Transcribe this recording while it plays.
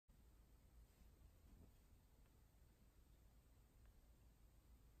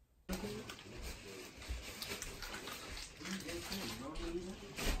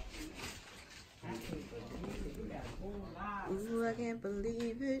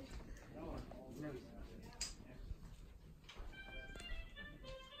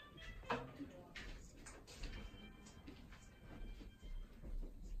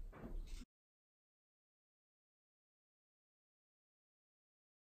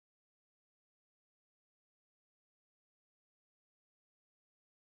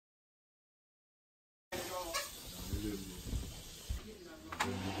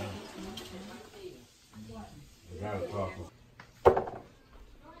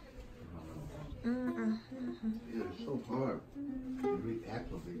Yeah, it's so hard to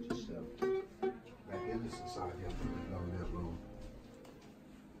reactivate yourself back into society after you've been gone that long.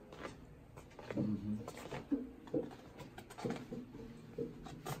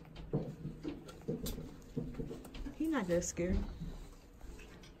 He's not that scary.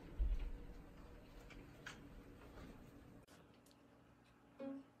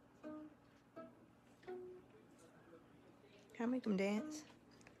 Can I make them dance?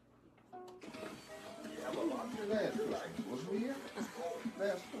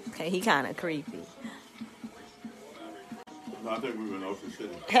 Okay, he kind of creepy. No, I think we were in Ocean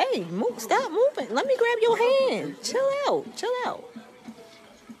City. Hey, move! Stop moving. Let me grab your hand. Chill out. Chill out.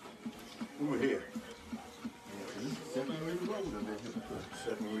 We were here. Second we in the road.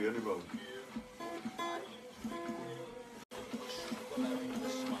 Second we in the road.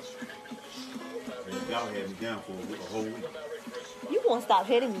 Y'all had me down for a whole week. You won't stop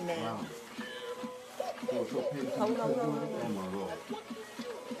hitting me now. Wow. Hold on. Oh my Lord.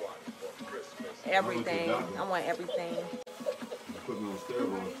 Everything. I want everything. They put me on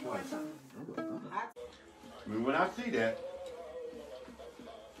steroids twice. I mean, when I see that,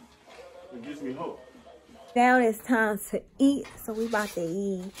 it gives me hope. Now it's time to eat, so we about to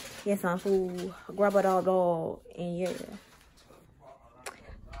eat. Get some food. Grab a dog, and yeah.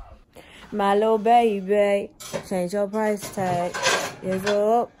 My little baby, change your price tag. It's an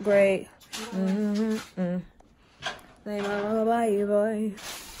upgrade. Say my little baby.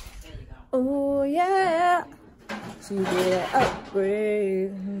 Oh yeah, she did an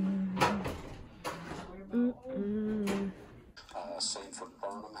upgrade.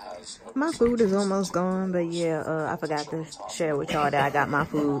 My food is almost gone, but yeah, I forgot to share with y'all that I got my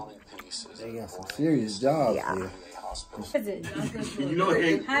food. They got some serious jobs Yeah. there. You know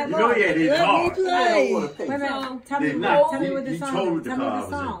he had his car. Tell me what the song. Tell me the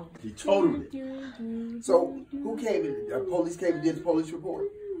song. He totaled it. So, who came in? The police came and did the police report?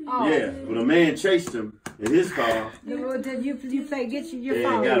 Oh. Yeah, but a man chased him in his car. You play, get your And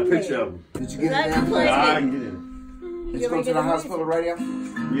phone. got a picture of him. Did you get it down? I can get in. Did you go to the hospital right after?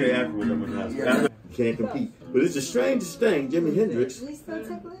 Yeah, afterwards I'm in the hospital. You can't compete. But it's the strangest thing. Jimi Hendrix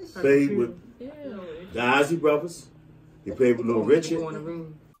played with the Ozzy Brothers. He played with Little Richard.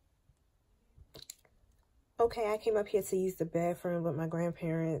 Okay, I came up here to use the bathroom, but my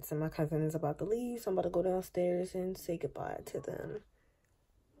grandparents and my cousin is about to leave, so I'm about to go downstairs and say goodbye to them.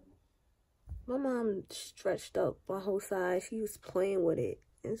 My mom stretched up my whole side. She was playing with it.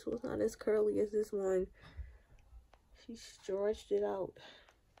 This was not as curly as this one. She stretched it out.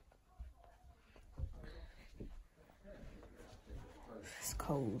 It's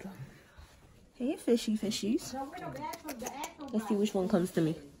cold. Hey, fishies. Let's see which one comes to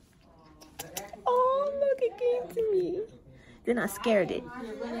me. Oh, look, it came to me. Then I scared it.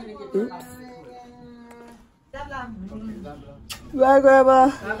 Oops. Bye,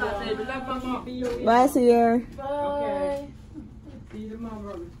 Grandma. Bye, Sierra. Bye.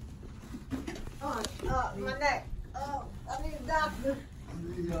 My neck. Oh, I need a doctor.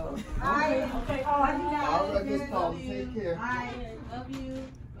 Okay. Oh, I need that. All right, Miss Paul, take care. Love you.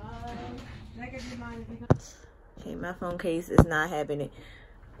 Bye. Okay, my phone case is not having it.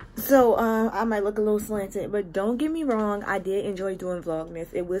 So, I might look a little slanted, but don't get me wrong. I did enjoy doing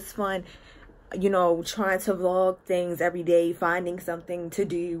Vlogmas. It was fun, you know, trying to vlog things every day, finding something to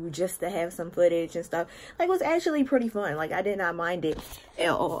do just to have some footage and stuff. Like, it was actually pretty fun. Like, I did not mind it at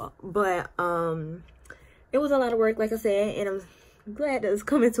all. But, it was a lot of work, like I said, and I'm glad that it's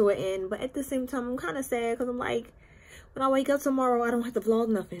coming to an end. But at the same time, I'm kind of sad because I'm like, when I wake up tomorrow, I don't have to vlog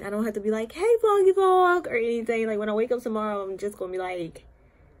nothing. I don't have to be like, hey, vloggy vlog, or anything. Like, when I wake up tomorrow, I'm just going to be like,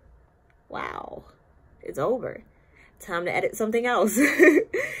 wow, it's over. Time to edit something else,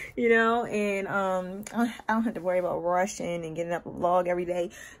 you know? And I don't have to worry about rushing and getting up a vlog every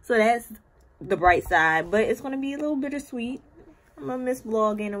day. So that's the bright side. But it's going to be a little bittersweet. I'm going to miss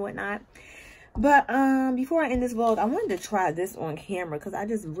vlogging and whatnot. But before I end this vlog, I wanted to try this on camera because I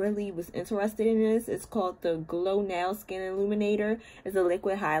just really was interested in this. It's called the Glow Now Skin Illuminator. It's a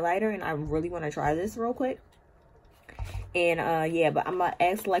liquid highlighter, and I really want to try this real quick. And yeah, but I'm gonna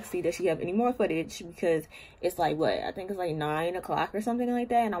ask Lexi, does she have any more footage, because it's like, what, I think it's like 9 o'clock or something like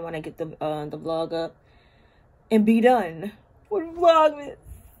that, and I want to get the vlog up and be done with Vlogmas.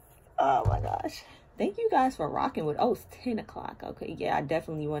 Oh my gosh, thank you guys for rocking with, oh, it's 10 o'clock. Okay, yeah, I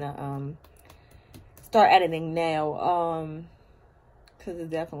definitely want to start editing now, because it's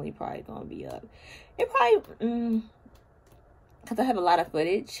definitely probably gonna be up. It probably because I have a lot of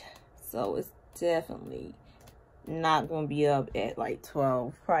footage, so it's definitely not gonna be up at like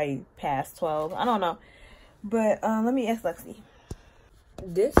 12, probably past 12. I don't know, but let me ask Lexi.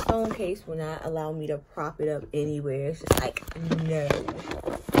 this phone case will not allow me to prop it up anywhere. It's just like, no.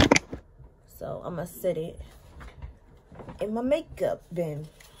 So I'm gonna sit it in my makeup bin.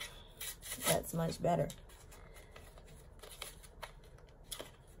 That's much better.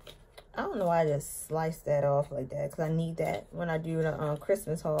 I don't know why I just sliced that off like that, because I need that when I do the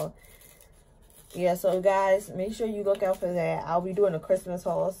Christmas haul. Yeah, so guys, make sure you look out for that. I'll be doing a Christmas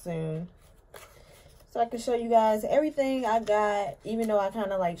haul soon, so I can show you guys everything I got, even though I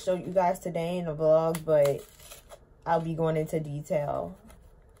kind of like showed you guys today in the vlog, but I'll be going into detail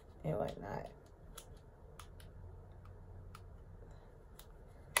and whatnot.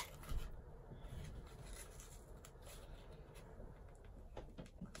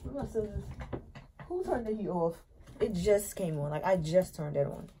 Where my scissors? Who turned the heat off? It just came on. Like, I just turned it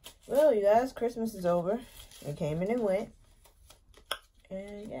on. Well, you guys, Christmas is over. It came and it went.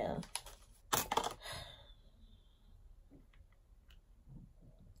 And yeah.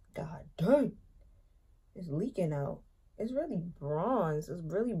 God dang. It's leaking out. It's really bronze. It's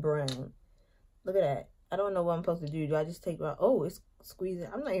really brown. Look at that. I don't know what I'm supposed to do. Do I just take my... Oh, it's squeezing.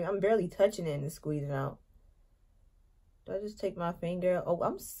 I'm barely touching it and it's squeezing out. Do I just take my finger? Oh,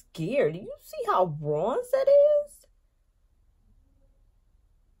 I'm scared. Do you see how bronze that is?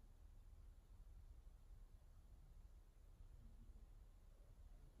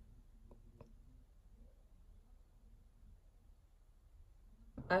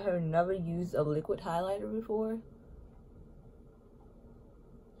 I have never used a liquid highlighter before.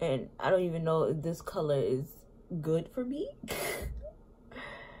 And I don't even know if this color is good for me.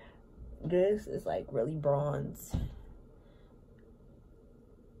 This is like really bronze.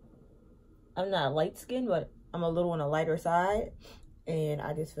 I'm not light skinned, but I'm a little on the lighter side. And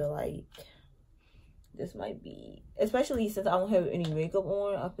I just feel like this might be, especially since I don't have any makeup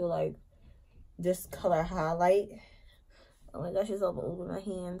on, I feel like this color highlight, oh my gosh, it's all over my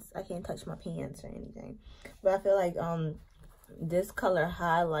hands. I can't touch my pants or anything. But I feel like this color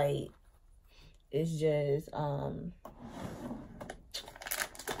highlight is just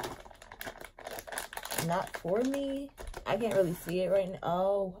not for me. I can't really see it right now.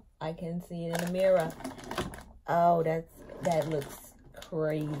 Oh, I can see it in the mirror. Oh, that looks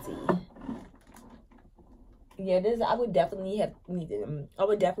crazy. Yeah, this I would definitely have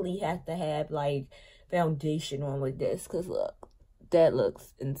to have like foundation on with this, because look, that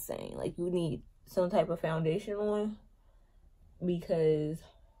looks insane. Like, you need some type of foundation on, because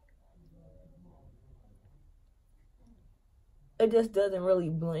it just doesn't really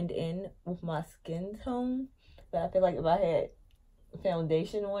blend in with my skin tone. But I feel like if I had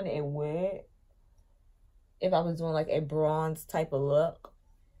foundation on and wet, if I was doing like a bronze type of look.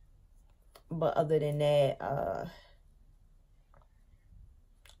 But other than that, I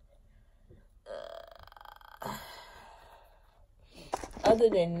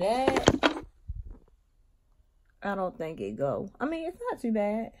don't think it go. I mean, it's not too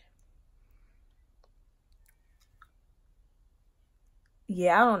bad.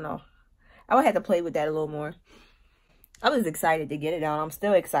 Yeah, I don't know. I would have to play with that a little more. I was excited to get it on. I'm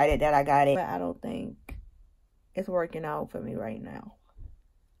still excited that I got it. But I don't think it's working out for me right now.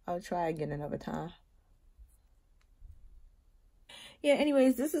 I'll try again another time. Yeah,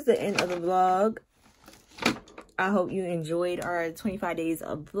 anyways, this is the end of the vlog. I hope you enjoyed our 25 days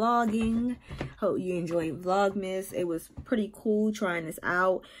of vlogging. Hope you enjoyed Vlogmas. It was pretty cool trying this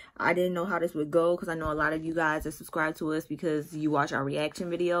out. I didn't know how this would go, because I know a lot of you guys are subscribed to us because you watch our reaction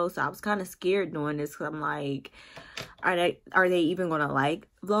videos. So I was kind of scared doing this, because I'm like, are they even going to like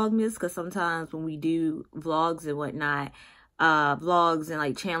Vlogmas? Because sometimes when we do vlogs and whatnot, vlogs and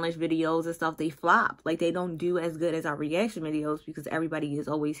like challenge videos and stuff, they flop. Like, they don't do as good as our reaction videos, because everybody is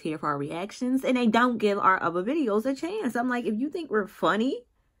always here for our reactions and they don't give our other videos a chance. I'm like, if you think we're funny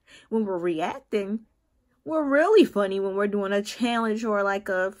when we're reacting, we're really funny when we're doing a challenge or like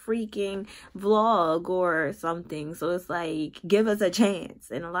a freaking vlog or something. So it's like, give us a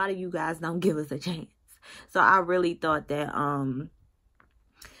chance. And a lot of you guys don't give us a chance. So I really thought that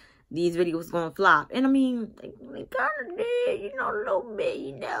these videos gonna flop. And I mean, they kind of did, you know, a little bit,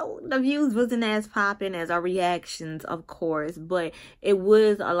 you know. The views wasn't as popping as our reactions, of course. But it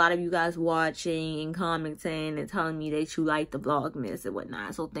was a lot of you guys watching and commenting and telling me that you like the Vlogmas and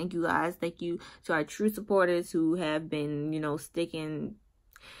whatnot. So thank you guys. Thank you to our true supporters who have been, you know, sticking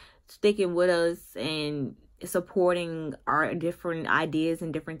with us and supporting our different ideas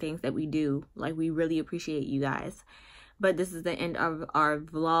and different things that we do. Like, we really appreciate you guys. But this is the end of our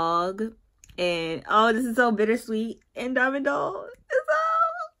vlog. And, oh, this is so bittersweet. And Diamond Doll.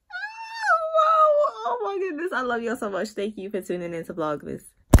 Oh my goodness. I love y'all so much. Thank you for tuning in to Vlogmas.